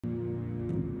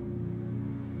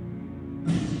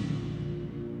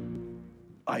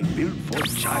I built for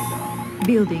China.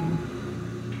 Building.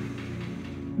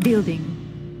 Building.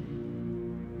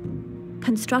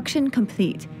 Construction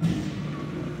complete.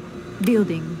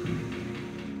 Building.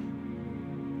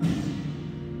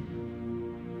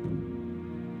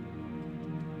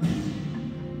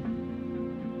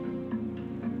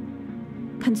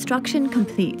 Construction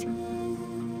complete.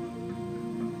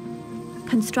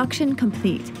 Construction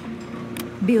complete.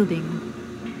 Building.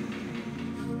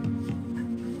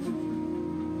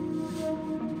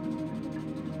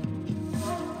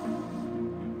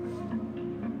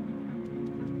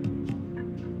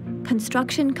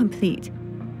 Construction complete.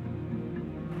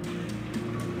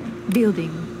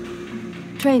 Building.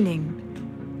 Training.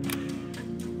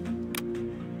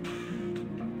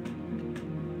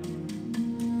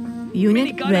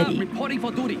 Unit ready. Reporting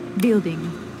for duty. Building.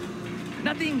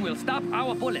 Nothing will stop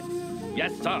our bullets.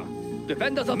 Yes, sir.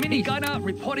 Defenders of minigunner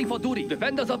reporting for duty.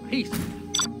 Defenders of peace.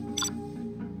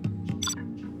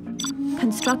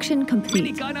 Construction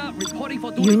complete. Minigunner reporting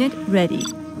for duty. Unit ready.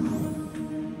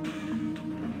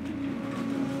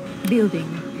 Building.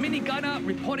 Minigunner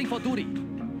reporting for duty.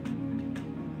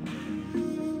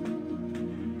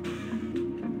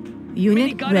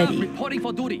 Unit Minigunner ready. reporting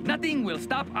for duty. Nothing will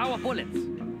stop our bullets.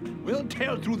 We'll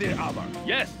tear through their armor.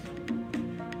 Yes.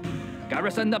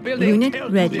 Garrison the building. Unit Tear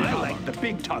ready. through their armor. I like the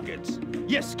big targets.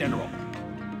 Yes, General.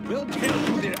 We'll tear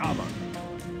through their armor.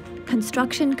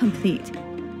 Construction complete.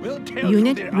 We'll tear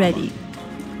Unit through their ready.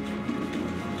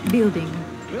 Armor. Building.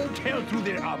 We'll tear through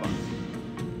their armor.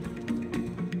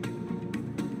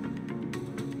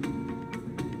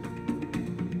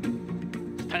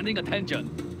 Standing attention.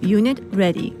 Unit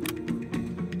ready.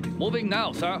 Moving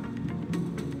now, sir.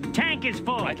 Tank is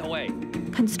full. Right away.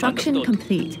 Construction Understood.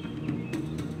 complete.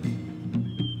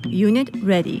 Unit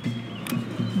ready.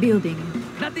 Building.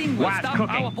 Nothing will What's stop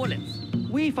cooking? our bullets.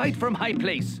 We fight from high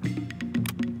place.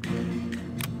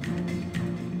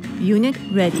 Unit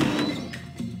ready.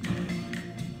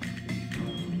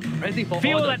 Ready for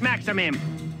Fuel orders. at maximum.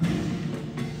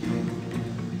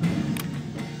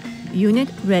 Unit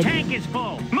ready. Tank is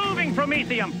full. Moving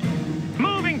Promethium.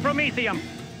 Moving Promethium.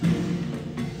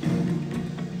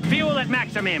 Fuel at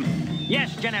maximum.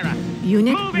 Yes, General.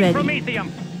 Unit Moving ready.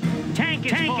 Promethium. Tank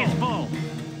is full.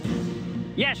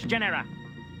 Yes, General.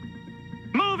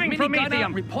 Moving Minigunner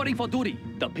Promethium. reporting for duty.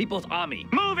 The People's Army.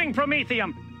 Moving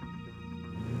Promethium.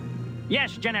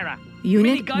 Yes, General.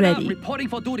 Unit Minigunner ready. reporting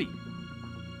for duty.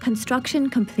 Construction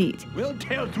complete. We'll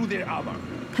tear through their armor.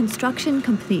 Construction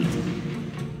complete.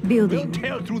 We'll Building.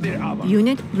 tear through their armor.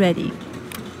 Unit ready.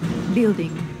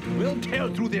 Building. We'll tear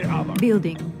through their armor.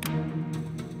 Building.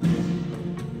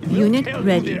 We'll Unit tear through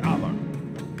ready. their armor.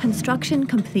 Construction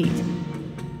complete.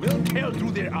 We'll tear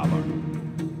through their armor.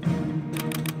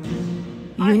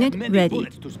 Unit ready.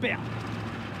 To spare.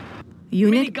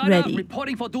 Unit Minigunner ready.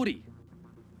 reporting for duty.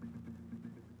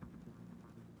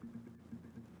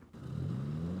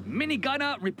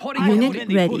 Minigunner reporting Unit for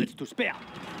duty. ready. To spare.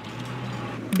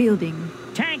 Building.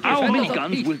 Tank is Our full.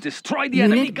 miniguns will destroy the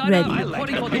Unit enemy. Gunner ready.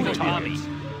 reporting for Big duty. targets.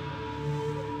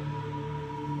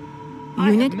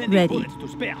 Unit ready. To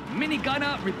spare.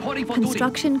 Minigunner reporting for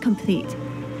Construction complete.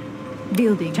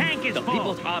 Building. Tank is duty. The full.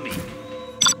 People's Army.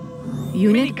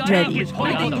 Unit Minigunner ready.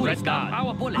 reporting for duty.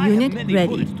 Our bullets. Unit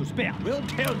ready. To spare. We'll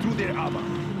tear through their armor.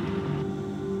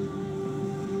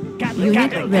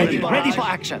 Unit ready. Ready for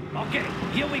action. Okay,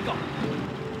 here we go.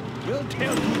 We'll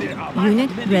tear through their armor. Unit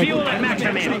ready. Fuel at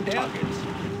maximum. Big targets.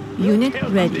 Unit Tear through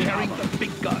ready. their Carrying armor. the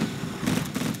big gun.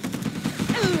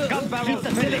 Gun barrels Keep the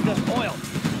filling. cylinders oil.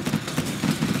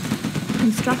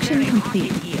 Construction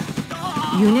complete.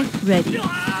 Unit ready.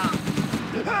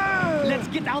 Let's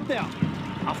get out there.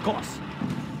 Of course.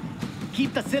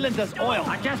 Keep the cylinders oil.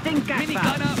 Adjusting gas valve.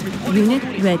 Minigunner reporting Unit for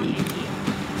duty. ready.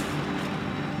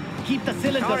 Keep the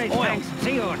cylinders Storage oil. tanks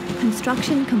sealed.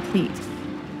 Construction complete.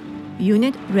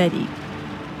 Unit ready.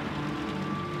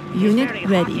 Unit Very hot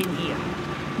ready. in here.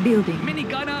 Building.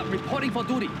 Minigunner reporting for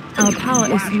duty. Our power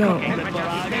is low. Temperature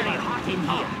is very hot in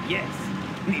here. Yes.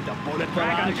 Need a bullet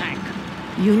Dragon barrage. tank.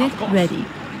 Unit Of course. ready.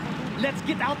 Let's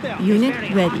get out there. Unit Very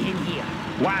hot ready. in here.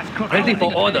 Was cooking. Ready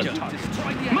for orders. Destroy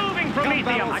the enemy. Moving Promethium.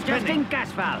 barrels Adjusting spinning.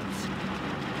 gas valves.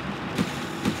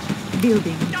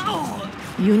 Building.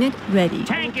 Unit ready.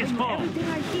 Tank is full.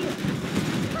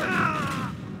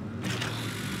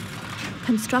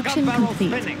 Construction Gun barrels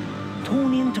complete. spinning.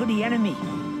 Tune into the enemy.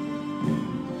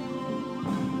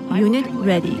 Unit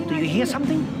ready. Do you hear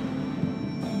something?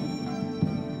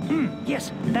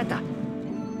 Yes, better.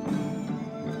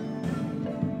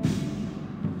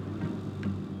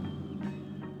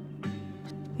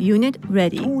 Unit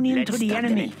ready. Tune into Let's the start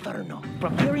enemy. inferno.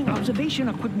 Preparing observation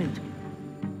equipment.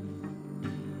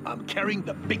 I'm carrying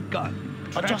the big gun.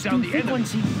 Track down Adjusting the enemy.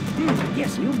 frequency.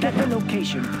 Yes, you get the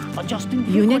location. Adjusting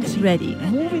Unit frequency. ready.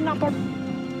 Moving up.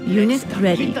 Unit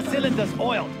ready. Keep the cylinders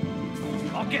oiled.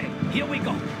 Okay, here we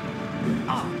go.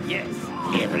 Ah, yes.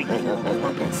 Everything will go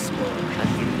up in smoke.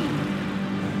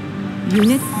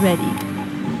 Unit ready.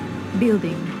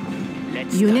 Building.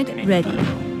 Let's Unit start an ready.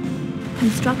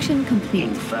 Construction complete.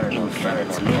 Inferno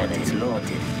cannons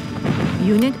loaded.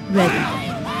 Unit ready.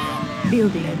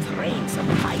 Building. Let's rain some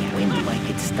fire. When do I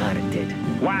get started?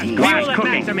 What's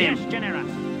cooking? Yes, General.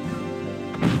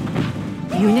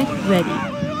 Unit ready.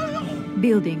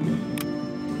 Building.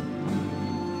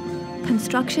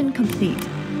 Construction complete.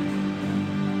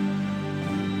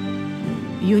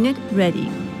 Unit ready.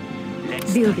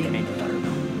 Let's Building. start an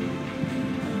inferno.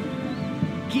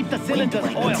 Keep the When do cylinders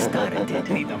I get oiled. started?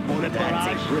 Need a bullet That's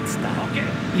barrage. a good start. Okay,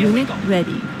 here we Unit go.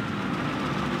 ready.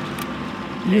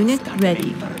 Let's Unit start an ready.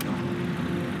 inferno.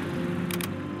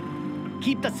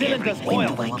 Keep the cylinders When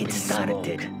oiled. do I get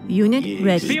started? Unit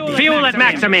ready. Fuel at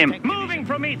maximum. Moving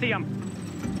promethium.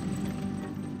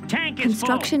 Tank is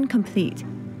Construction complete.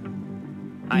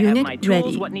 I have Unit my tools.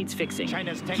 ready. What needs fixing?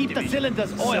 China's tank Keep the division.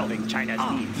 cylinders oiled. Serving China's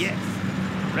Ah, needs. yes.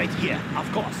 Right here, of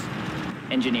course.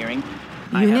 Engineering.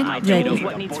 I Unit have my ready. tools. Need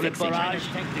What a needs bullet fixing? barrage.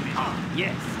 Ah,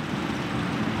 yes.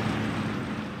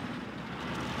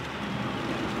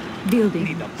 Building.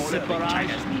 Need a bullet Serving barrage.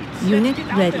 China's needs. Unit Get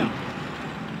out ready. there.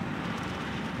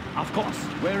 Of course.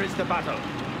 Where is the battle?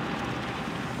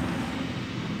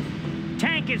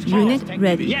 Tank is full. Unit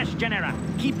ready. Yes, General.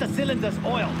 Keep the cylinders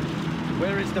oiled.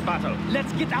 Where is the battle?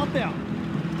 Let's get out there.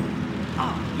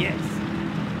 Ah, yes.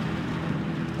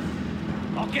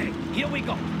 Okay, here we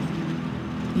go.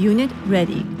 Unit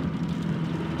ready.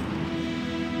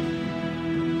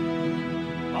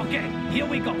 Okay, here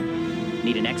we go.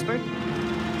 Need an expert?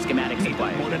 Schematics Need a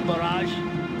required. bullet barrage.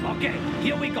 Okay,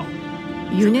 here we go.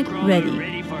 Unit ready.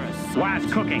 Ready for us.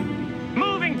 What's cooking?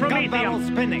 Moving Gun barrel promethium.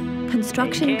 spinning.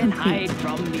 Construction They can't complete. hide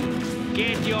from me.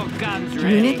 Get your guns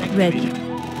ready. Unit ready.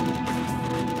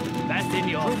 That's in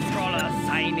your trawler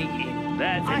signing in.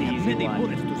 That's an I have easy many one.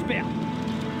 bullets to spare.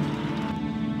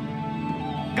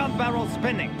 Gun barrel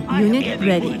spinning. Unit I have many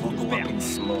ready. bullets Will to go up spare. in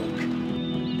smoke.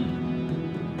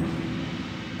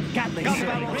 Gatling gun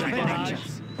barrel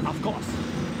spinning. Of course.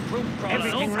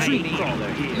 Everything ready.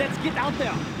 Here. Let's get out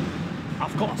there.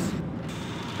 Of course.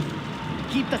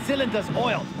 Keep the cylinders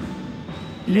oiled.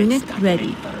 Unit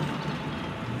ready.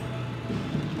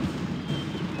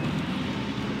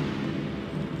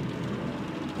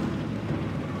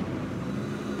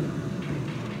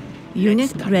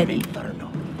 Unit ready. Inferno.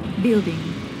 Building.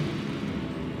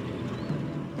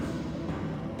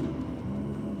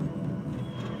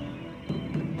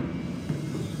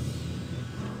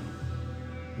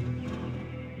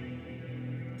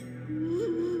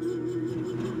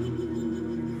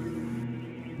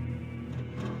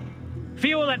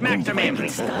 Fuel at When do I maximum.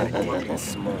 get started? In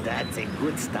smoke. That's a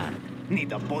good start.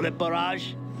 Need a bullet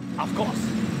barrage? Of course.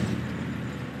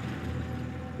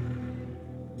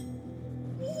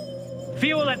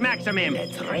 Fuel at maximum.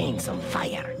 Let's rain some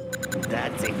fire.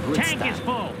 That's a good Tank start. is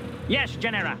full. Yes,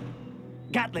 General.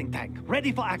 Gatling tank,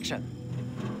 ready for action.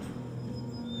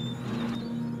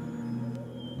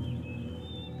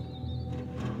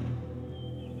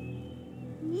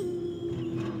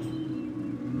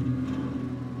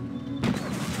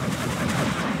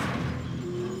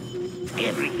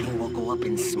 Everything will go up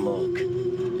in smoke.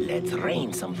 Let's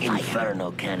rain some fire.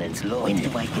 Inferno cannons loaded.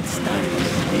 When do I get started?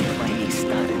 When do I get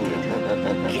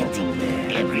started? Getting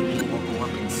there. Everything will go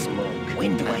up in smoke.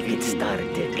 When do I get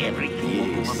started? Everything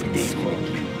will go up in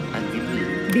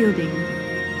smoke. Building.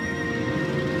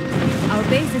 Our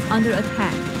base is under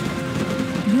attack.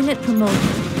 Unit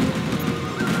promoted.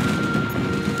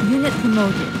 Unit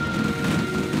promoted.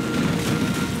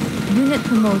 Unit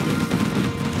promoted.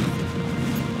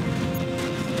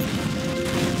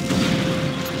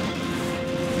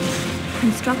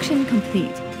 Construction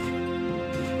complete.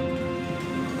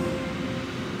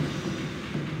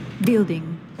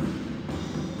 Building.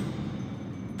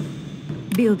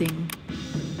 Building.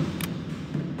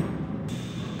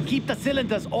 Keep the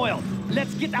cylinders oiled.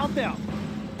 Let's get out there.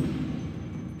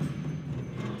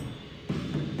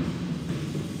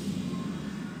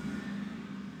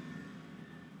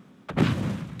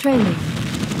 Trailing.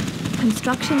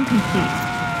 Construction complete.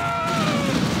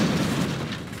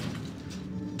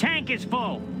 Tank is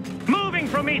full. Moving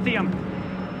promethium.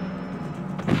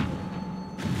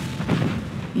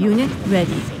 Unit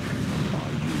ready.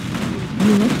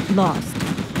 Unit lost.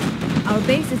 Our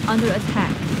base is under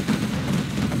attack.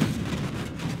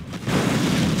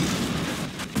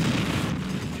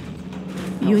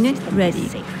 Unit ready.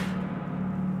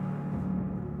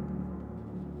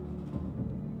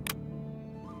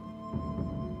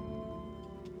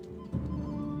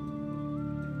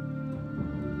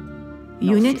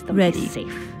 Unit system ready. is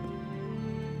safe.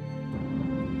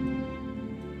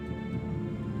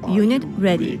 Unit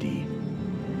ready.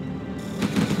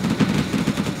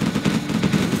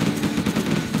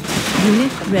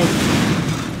 Unit ready.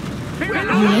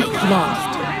 Unit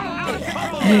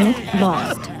lost. Unit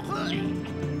lost.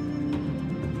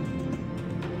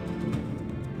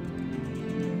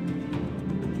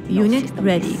 No Unit system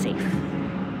ready. is safe.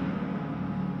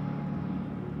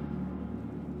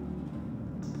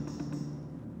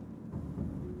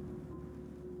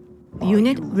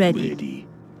 Unit ready.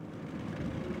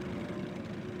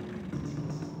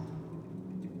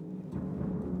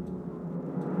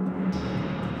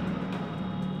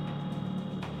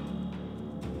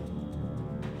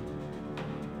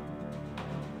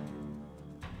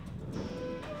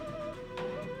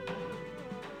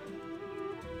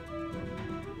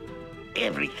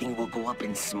 Everything will go up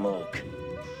in smoke.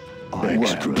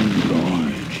 Extra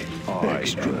large.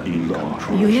 Extra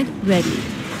large. Unit ready.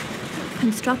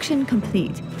 Construction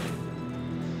complete.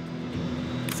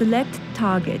 Select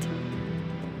target.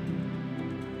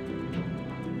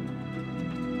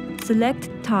 Select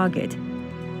target.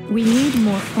 We need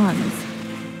more funds.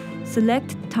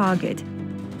 Select target.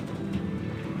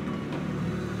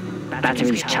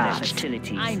 Batteries charged.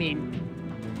 Facilities. I mean,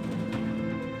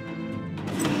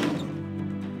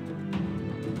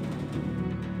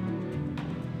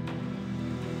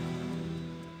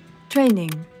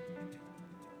 Training.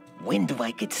 When do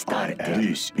I get started?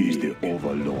 This is the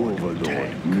Overlord.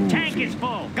 Tank. Tank is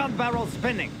full. Gun barrel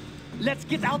spinning. Let's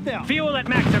get out there. Fuel at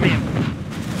maximum.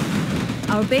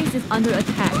 Our base is under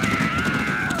attack.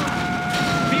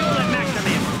 Fuel at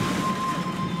maximum.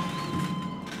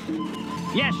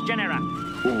 Yes, General.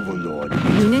 Overlord.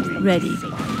 Unit ready.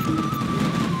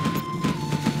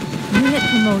 Unit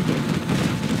promoted.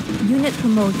 Unit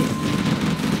promoted.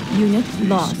 Unit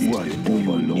lost. What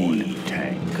Overlord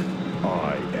tank.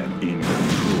 I am in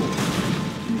control.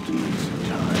 It is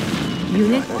time.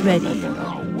 Unit ready.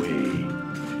 Away.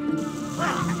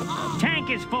 Tank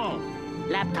is full.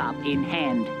 laptop in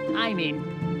hand. I mean,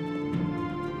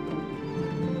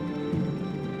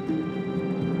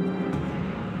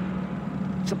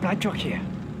 Supply truck here.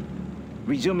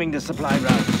 Resuming the supply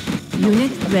routes.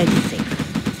 Unit ready.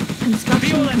 Construction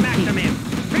Fuel at complete. maximum.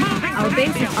 Our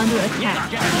base is under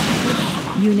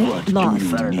attack. Unit lost.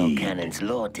 Inferno cannons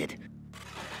loaded.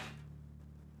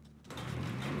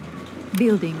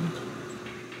 Building.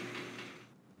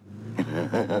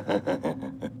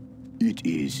 It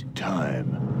is time.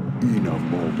 In a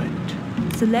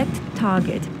moment. Select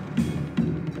target.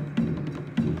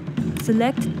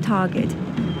 Select target.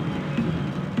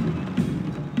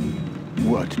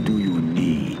 What do you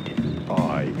need?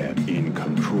 I am in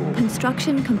control.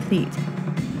 Construction complete.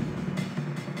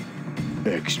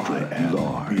 Extra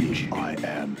large. I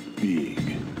am big.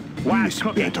 What's This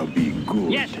cooking? better be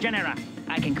good. Yes, General.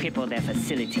 I can cripple their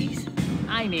facilities.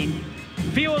 I mean,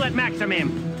 Fuel at maximum.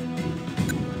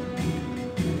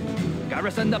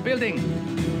 Garrison the building.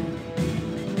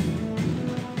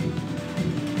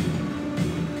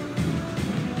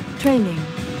 Training.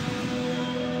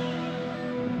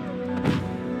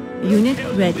 Unit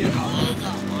ready.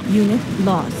 Unit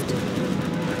lost.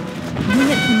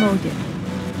 Unit promoted.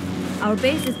 Our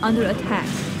base is under attack.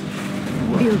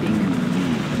 Building.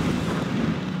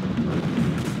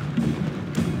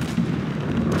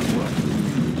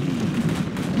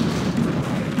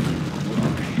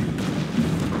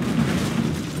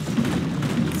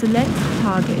 Select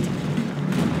target.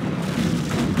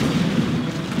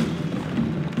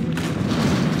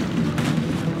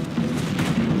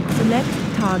 Select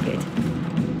target.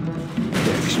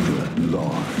 Extra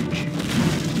large.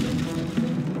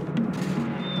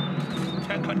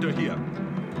 Tank hunter here.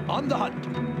 On the hunt.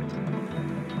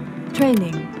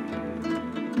 Training.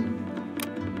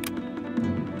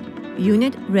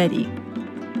 Unit ready.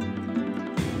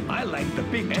 I like the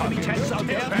big enemy tanks out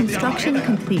there. Construction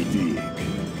complete. Big.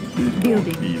 It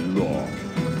Building. won't be long.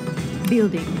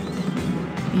 Building.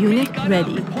 Unit Gunner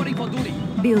ready. reporting for duty.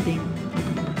 Building.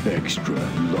 Extra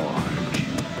large.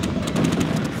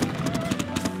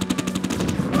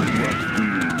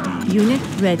 Unit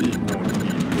ready.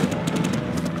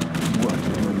 What do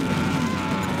you need?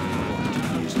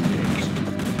 What is next?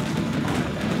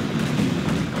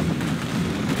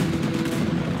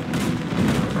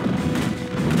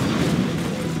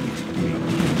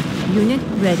 Unit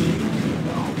ready.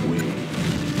 Away.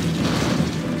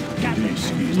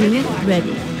 This is Unit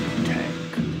ready. tank.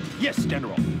 Yes,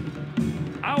 General.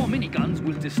 Our miniguns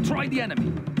will destroy the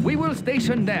enemy. We will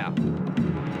station there.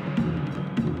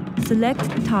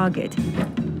 Select target.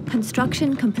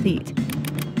 Construction complete.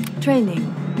 Training.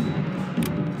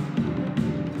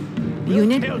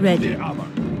 Unit Tell to ready. their armor.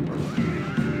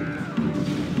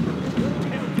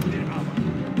 Tell to their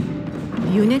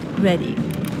armor. Unit ready.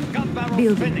 Gun barrel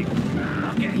Building. spinning.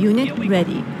 Okay, Unit here we go.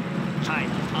 ready.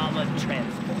 China's armored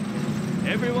transport.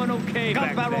 Everyone okay Gun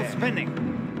back barrel there?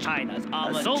 spinning. China's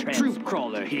armored Assault transport. troop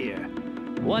crawler here.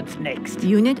 What's next?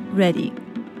 Unit ready.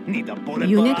 Need a bullet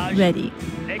Unit barrage? ready.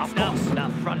 Next up, the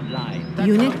front line.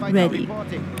 Unit ready.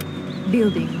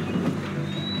 Building.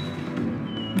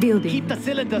 Building. Keep the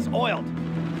cylinders oiled.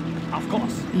 Of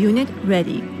course. Unit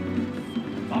ready.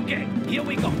 Okay, here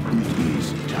we go. It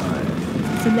is time.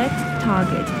 Select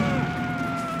target.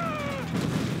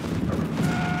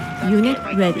 Unit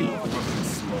ready.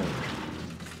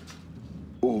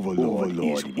 Overlord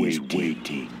is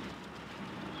waiting.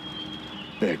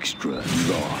 Extra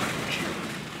large.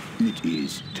 It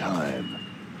is time.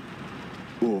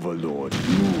 Overlord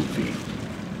moving.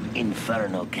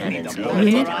 Inferno cannons Need a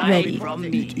loaded. Unit ready. From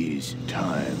It me. is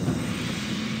time.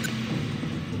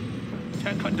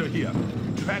 Tank hunter here.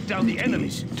 Track down the It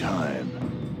enemies. is time.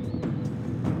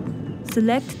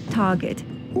 Select target.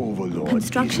 Overlord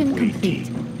Construction is complete.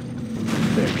 waiting.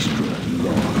 Extra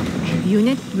large.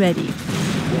 Unit ready.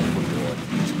 Overlord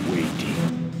is waiting.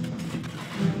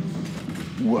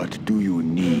 What do you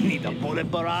need? Need a bullet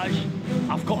barrage?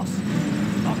 Of course.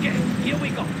 Okay, here we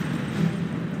go.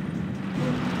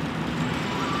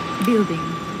 Building.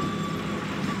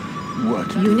 What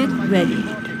do Unit you ready.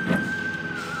 need?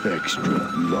 Extra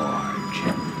large.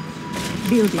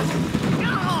 Building.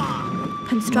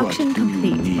 Construction What do you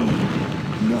complete. need?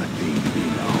 Nothing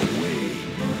in our way.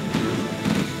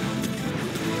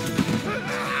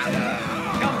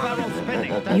 Gun barrel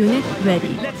spinning. Unit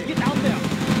ready. Let's get out there.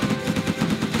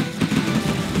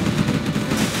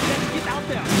 Let's get out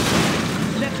there.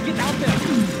 Let's get out there.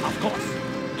 Of course.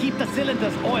 Keep the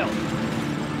cylinders oiled.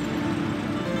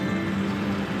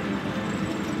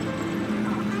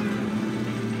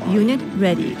 Unit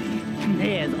ready.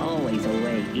 There's always a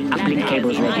way in. Uplink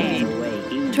cables ready. Always a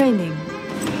way in. Training.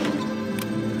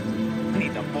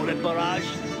 Need a bullet barrage?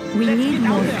 We Let's need get out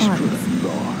more there. funds.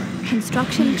 Large.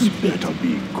 Construction This complete. better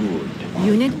be good.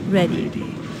 Unit ready.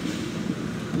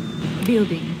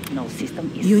 Building. No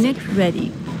system is Unit safe.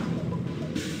 ready.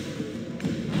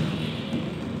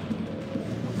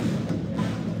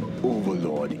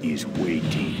 Overlord is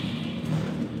waiting.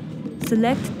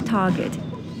 Select target.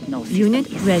 No system Unit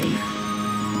is ready.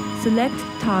 safe. Select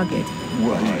target.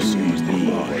 What is the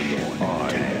Overlord?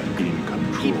 I am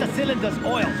in Keep the control. cylinders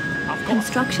oiled. Of course.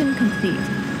 Construction complete.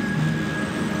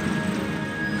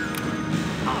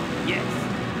 Ah, yes.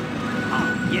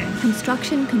 Ah, yes.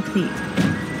 Construction complete.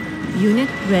 Unit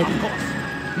ready. Of course.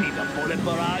 Need a bullet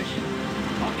barrage?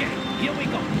 Okay, here we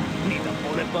go. Need a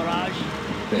bullet barrage?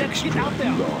 Let's get Extra out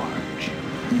there. large.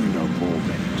 In a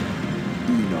moment.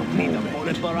 In a Need a moment.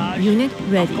 bullet barrage? Unit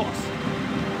ready. Of course.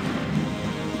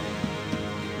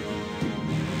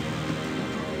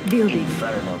 Building.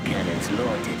 Inferno cannons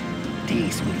loaded.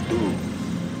 This will do.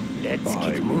 Let's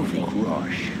I get will moving.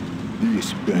 crush.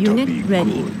 This better Unit be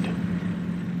ready. good.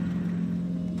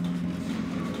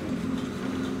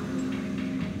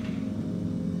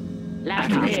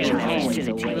 Laptop Uplink in cables hand.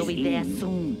 ready. We'll be there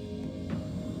soon.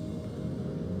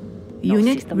 No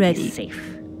Unit system ready. is safe.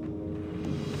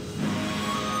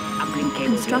 Uplink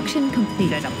cables Construction complete.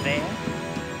 set up there.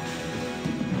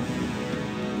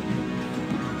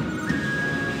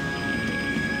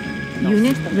 No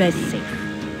Unit system is ready.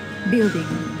 safe. Building.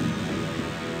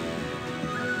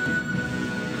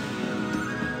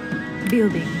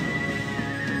 Building.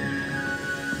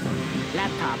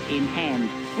 Laptop in hand.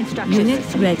 Instructions Unit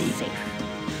system ready. is safe.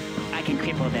 I can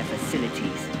cripple their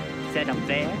facilities. Set up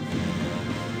there.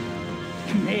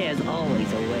 There's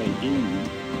always a way in.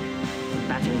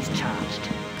 Batteries charged.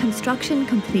 Construction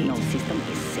complete. No system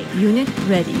is safe. Unit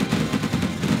ready.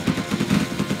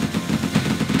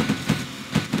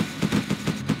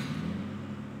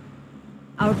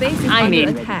 Our base is I'm under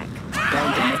in. attack.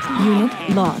 Going to next Unit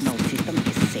hand. lost. No system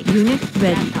is safe. Unit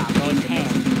ready. Laptop in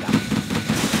hand.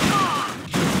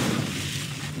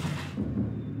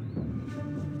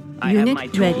 I have Unit my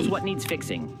tools. ready. What needs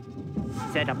fixing?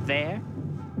 Set up there.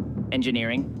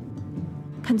 Engineering.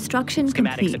 Construction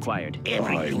Schematics complete. acquired.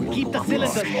 Everything will Keep go the up in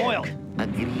cylinders smoke. oiled.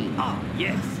 Agreed. Ah,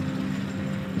 yes.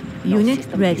 No Unit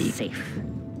system ready. Is safe.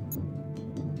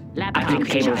 Laptop Uplink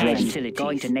cables charged. ready. Facilities.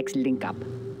 Going to next link up.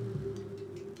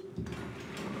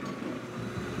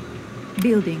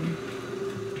 Building.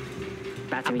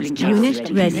 Batteries Unit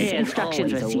charged. ready. There's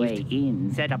instructions always a received. way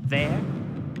in. Set up there.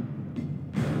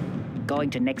 Going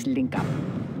to next link up.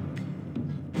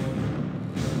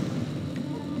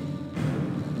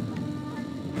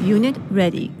 Unit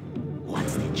ready.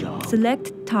 What's the job?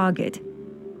 Select target.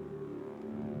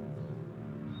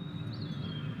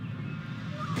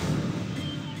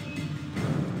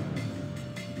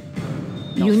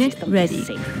 No Unit system is ready.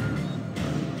 safe.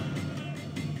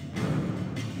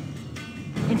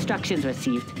 Instructions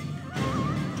received.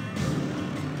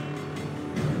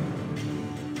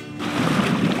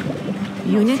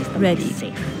 No Unit system ready. is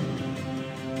safe.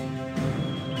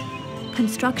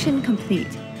 Construction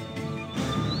complete.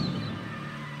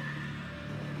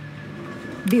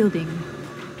 Building.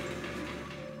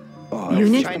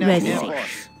 Unit China ready. Air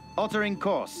Force. Altering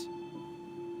course.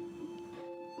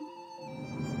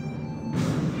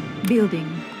 Building.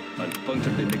 I'll puncture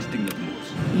the next thing that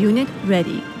moves. Unit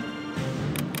ready.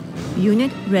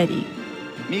 Unit ready.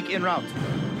 MiG en route.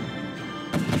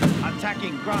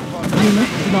 Attacking ground force. Unit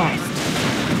lost.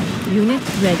 Unit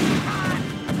ready.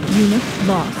 Unit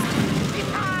lost.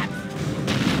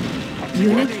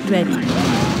 Unit ready.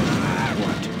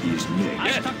 What is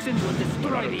next? Our toxins will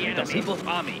destroy the enemy. The people's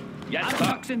army. Yes, Our sir.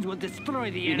 toxins will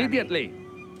destroy the enemy. Immediately.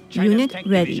 Unit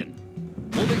ready.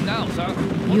 Moving now, sir.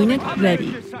 Unit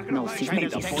ready. No system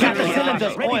is Keep the safe.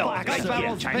 cylinders oil.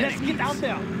 Let's get out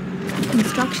there.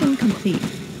 Construction complete.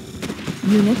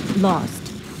 Unit lost.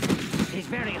 It's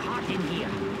very hot in here.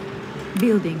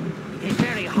 Building. It's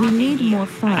very hot We in need here. more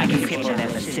I can funds. cripple their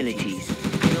facilities.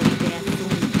 We'll be there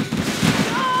soon.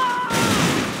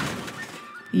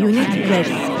 Unit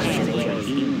ready.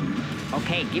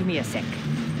 Okay, give me a sec.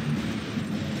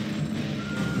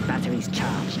 Batteries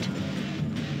charged.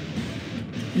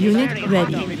 Unit Very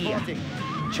ready. hot in here.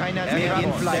 China's MiG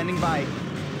in flight. Standing by.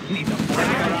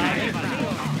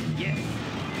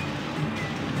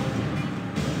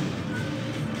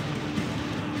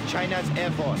 China's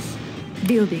Air Force.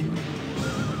 Building.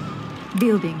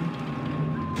 Building.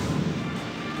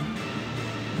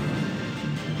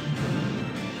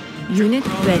 Unit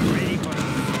ready.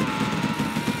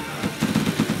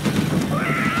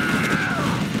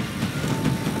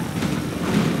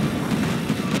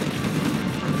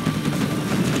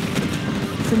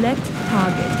 Select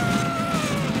target.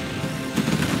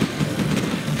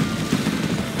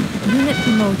 Unit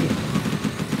promoted.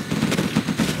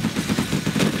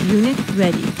 Unit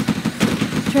ready.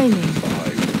 Training.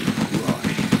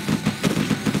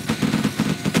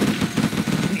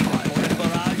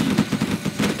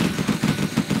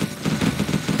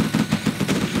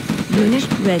 Unit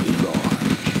ready.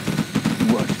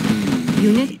 What do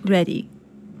you Unit ready.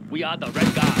 We are the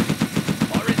Red Guard.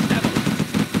 Orange Devil.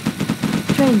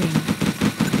 Training.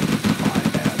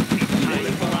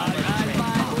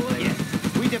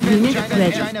 We defend Unit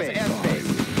China's ready. airspace.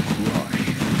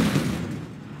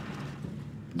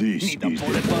 This is the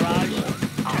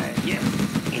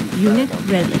Unit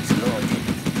ready.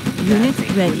 Unit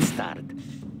ready. Start.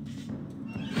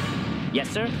 Yes,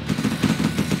 sir.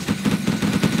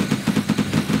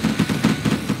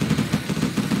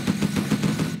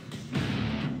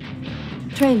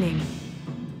 Training.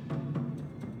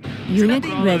 Unit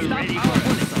ready.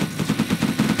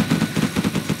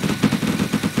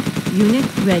 Unit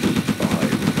ready.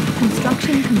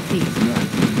 Construction complete.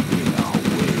 in our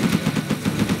way.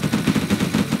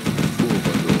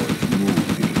 Overlord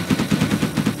moving.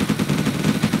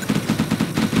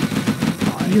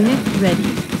 Unit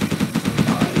ready.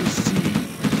 I see.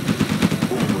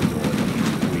 Overlord is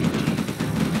waiting.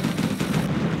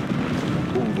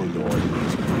 Overlord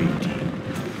is waiting.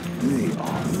 They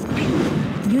are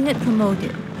pure. Unit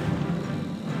promoted.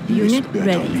 Unit This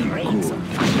better ready. be Rain good. some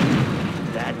fire.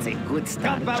 That's a good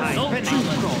start.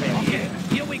 Okay,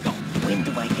 here we go. When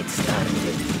do I get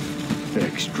started?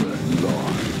 Extra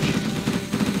large.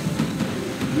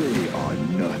 They are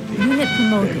nothing. Unit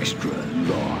promoted. Extra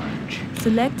large.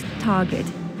 Select target.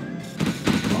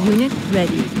 Unit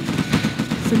ready.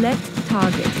 Select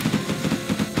target.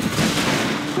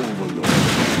 Overlord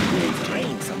is waiting.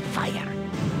 Rain some fire.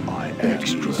 I am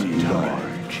extra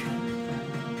large.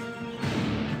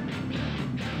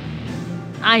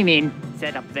 I'm in.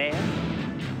 Set up there.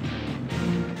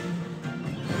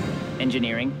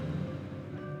 Engineering.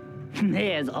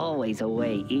 There's always a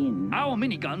way in. Our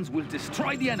miniguns will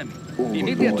destroy the enemy. Overlord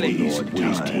Immediately. is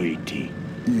waiting.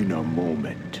 In a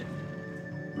moment.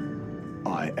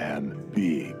 I am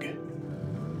big.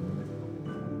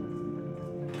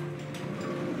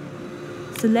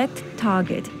 Select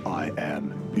target. I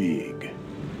am big.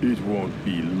 It won't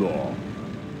be long.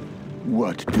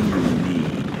 What do you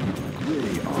need?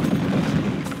 They are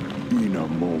nothing. In a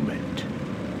moment.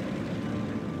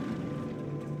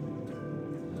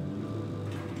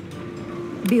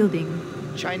 Building.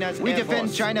 We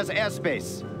defend China's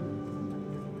airspace.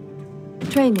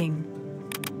 Training.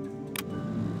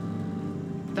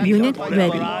 Unit bullet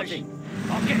ready. barrage.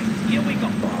 Okay, here we go.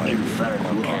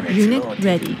 Inferno cannons Unit loaded.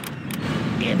 ready.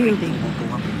 Everything Building. will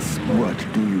go up in smoke.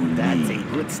 What do you That's a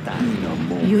need? good start. In a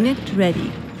moment. Unit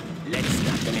ready. Let's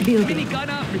start an Building.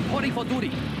 Minigunner reporting for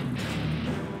duty.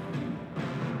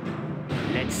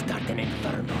 Let's start an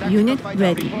inferno. Unit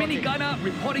ready. Minigunner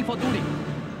reporting for duty.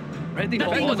 Ready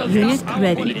for order. Unit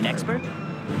ready. Need an expert?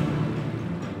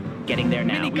 Getting there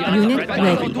now. Minigunner Unit ready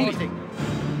ready. for duty.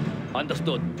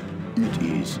 Understood. It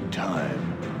is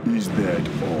time. Is that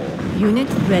all? Unit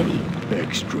ready.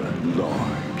 Extra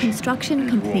large. Construction It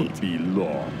complete. won't be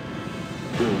long.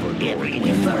 Overlord Every will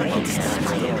inferno not cannons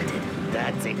stop. loaded.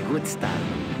 That's a good start.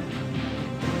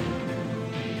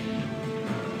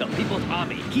 The People's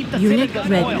Army. Keep the Unit cylinders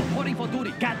ready. oiled. Reporting for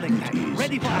duty. Gatling It tank is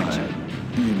ready for time. action.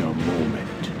 In a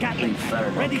moment. Gatling tank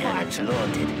Inferno ready for cannons action.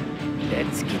 loaded.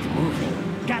 Let's get moving.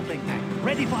 Gatling tank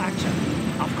ready for action.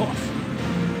 Of course.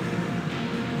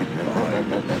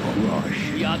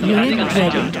 Crush. We are the Unit running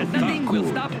ready. attention. Nothing will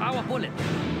stop our bullets.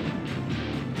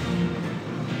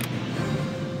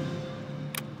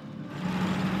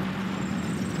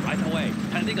 Right away.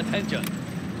 Pending attention.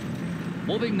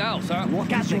 Moving now, sir.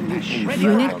 Gatling tank ready for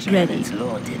Unit action. ready. Cannons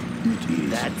loaded. It is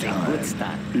That's a time. good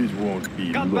start. It won't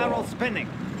be Gun barrel long. spinning.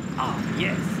 Ah,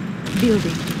 yes.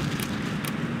 Building.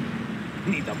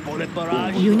 Need a bullet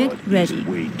barrage. Unit Overlord ready. is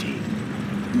waiting.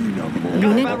 In a moment.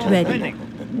 Unit barrel ready. spinning.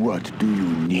 What do you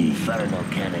need? Inferno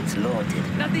cannons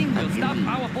loaded. Nothing will stop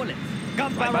our bullets.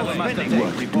 Gun barrel spinning.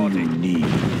 What do you need?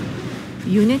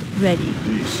 Unit ready.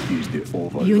 This is the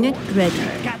Overlord. Unit ready.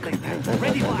 Gatling tank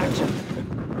ready for action.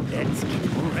 Let's get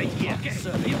moving. Right here.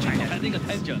 Sir, pending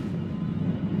attention.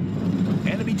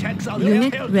 Enemy tanks are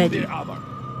Unit held to ready. their armor.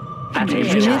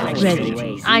 Unit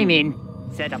ready. I'm in.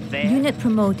 Set up there. Unit Set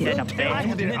promoted. up I there.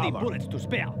 have their many armor. bullets to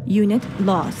spare. Unit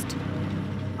lost.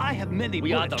 I have many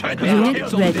We are the bullets. red Unit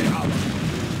Army.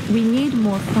 ready. We need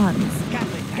more funds.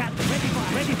 Gatling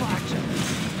ready for action.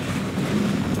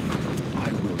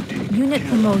 I will take Unit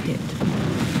promoted.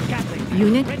 Gatling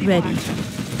Unit for ready. action.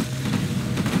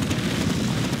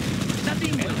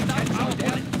 Nothing will stop our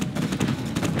bullets.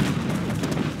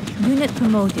 Unit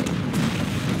promoted.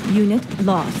 Unit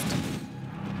lost.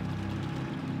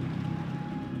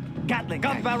 Gatling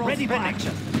gun barrel ready for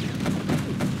action.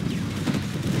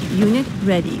 Unit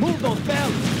ready. Move those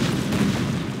bells.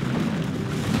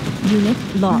 Unit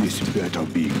This lost. better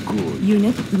be good.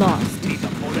 Unit lost. Need a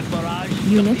bullet barrage.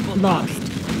 Unit People's lost.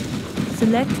 Army.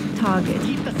 Select target.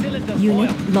 Keep the cylinders Unit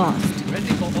oiled. lost.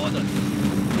 Ready for orders.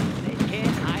 They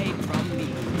can't hide from me.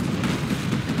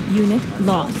 Unit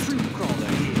lost.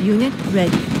 Unit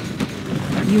ready.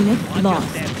 Unit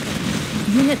lost.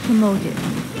 Unit promoted.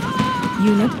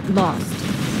 Unit lost.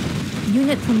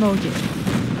 Unit promoted.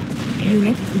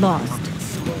 Unit lost.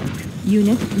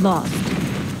 Unit lost.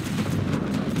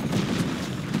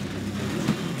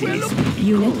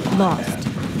 Unit lost.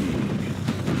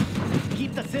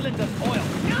 Keep the cylinders oiled.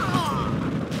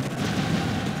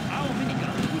 Our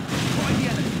minigun will destroy the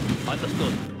enemy.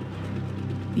 Understood.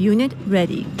 Unit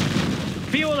ready.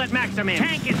 Fuel at maximum.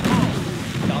 Tank is full.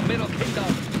 The middle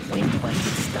kingdom. When do I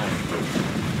get started?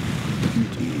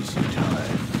 It is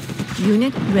time.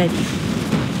 Unit ready.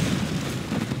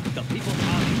 The People's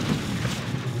Army.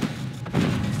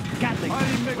 Gatling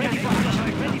ready for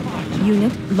action. Ready for action.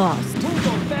 Unit lost. Move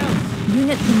those bells.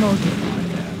 Unit promoted.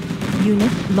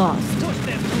 Unit lost. Push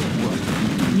them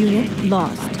through. Unit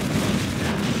lost.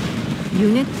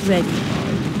 Unit ready.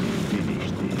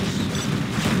 Finish this.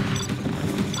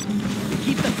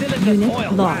 Keep the cylinders Unit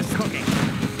oiled. lost. While cooking.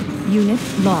 Unit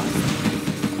lost.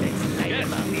 Yes.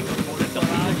 The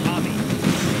People's Army.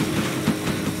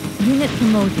 Unit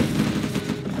promoted.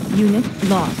 Unit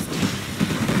lost.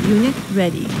 Unit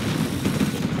ready.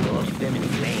 Engulf them in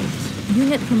flames.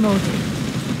 Unit promoted.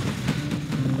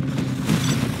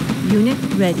 Unit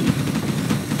ready.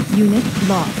 Unit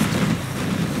lost.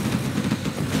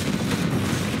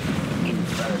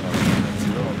 Inferno cannons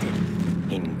loaded.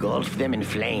 Engulf them in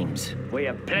flames. We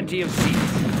have plenty of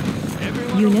seats.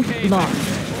 Everyone Unit okay? lost.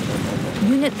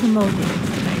 Unit promoted.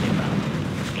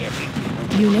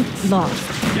 Unit lost.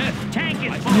 Yes. Tank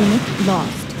is full. Unit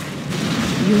lost.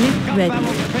 Unit Gun ready.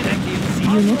 barrel spinning.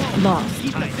 Unit lost.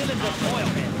 Keep the cylinders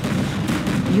oiled.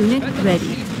 Unit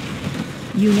ready.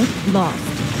 Unit lost.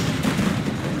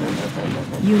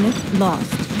 Unit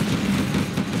lost.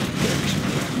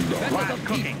 While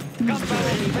cooking. Gun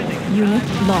barrel spinning. Unit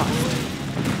lost.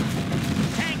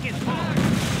 Tank is full.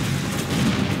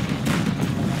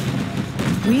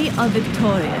 We are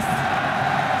victorious.